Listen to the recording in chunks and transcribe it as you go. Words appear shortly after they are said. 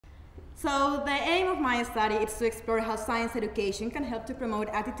So the aim of my study is to explore how science education can help to promote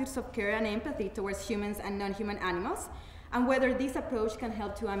attitudes of care and empathy towards humans and non-human animals, and whether this approach can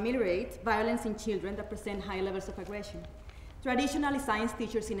help to ameliorate violence in children that present high levels of aggression. Traditionally, science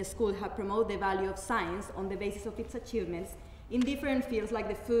teachers in a school have promoted the value of science on the basis of its achievements in different fields like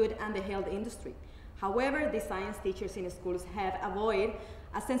the food and the health industry. However, the science teachers in schools have avoided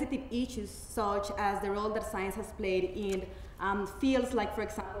sensitive issues such as the role that science has played in fields like, for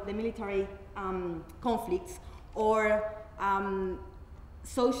example, the military conflicts or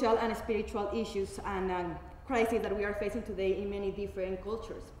social and spiritual issues and crises that we are facing today in many different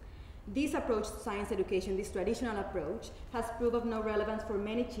cultures. This approach to science education, this traditional approach, has proved of no relevance for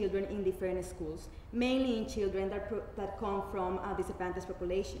many children in different schools, mainly in children that come from disadvantaged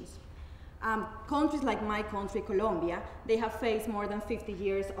populations. Countries like my country, Colombia, they have faced more than 50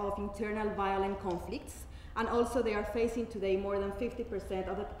 years of internal violent conflicts, and also they are facing today more than 50%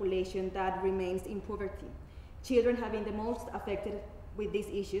 of the population that remains in poverty. Children have been the most affected with these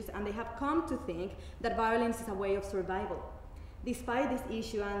issues, and they have come to think that violence is a way of survival. Despite this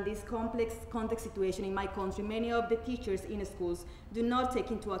issue and this complex context situation in my country, many of the teachers in schools do not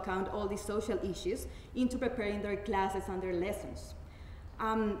take into account all these social issues into preparing their classes and their lessons.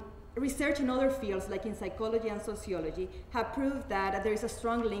 Research in other fields, like in psychology and sociology, have proved that there is a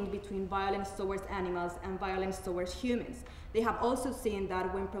strong link between violence towards animals and violence towards humans. They have also seen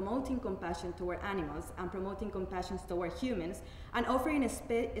that when promoting compassion toward animals and promoting compassion toward humans and offering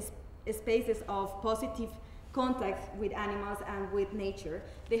spaces of positive contact with animals and with nature,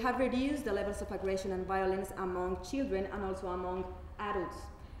 they have reduced the levels of aggression and violence among children and also among adults.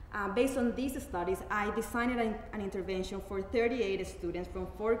 Based on these studies, I designed an intervention for 38 students from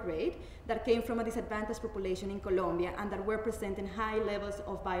 4th grade that came from a disadvantaged population in Colombia and that were presenting high levels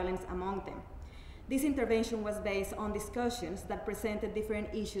of violence among them. This intervention was based on discussions that presented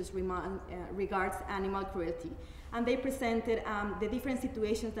different issues regards animal cruelty, and they presented the different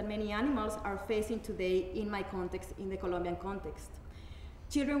situations that many animals are facing today in my context, in the Colombian context.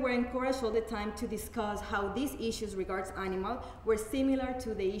 Children were encouraged all the time to discuss how these issues regards animals were similar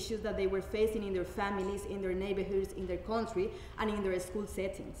to the issues that they were facing in their families, in their neighborhoods, in their country, and in their school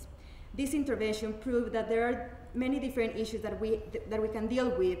settings. This intervention proved that there are many different issues that we can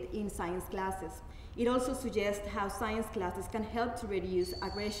deal with in science classes. It also suggests how science classes can help to reduce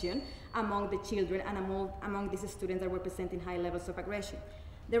aggression among the children and among these students that were presenting high levels of aggression.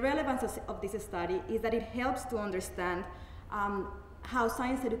 The relevance of this study is that it helps to understand how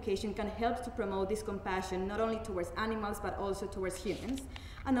science education can help to promote this compassion not only towards animals but also towards humans,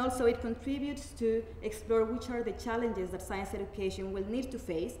 and also it contributes to explore which are the challenges that science education will need to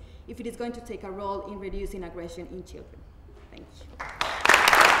face if it is going to take a role in reducing aggression in children. Thank you.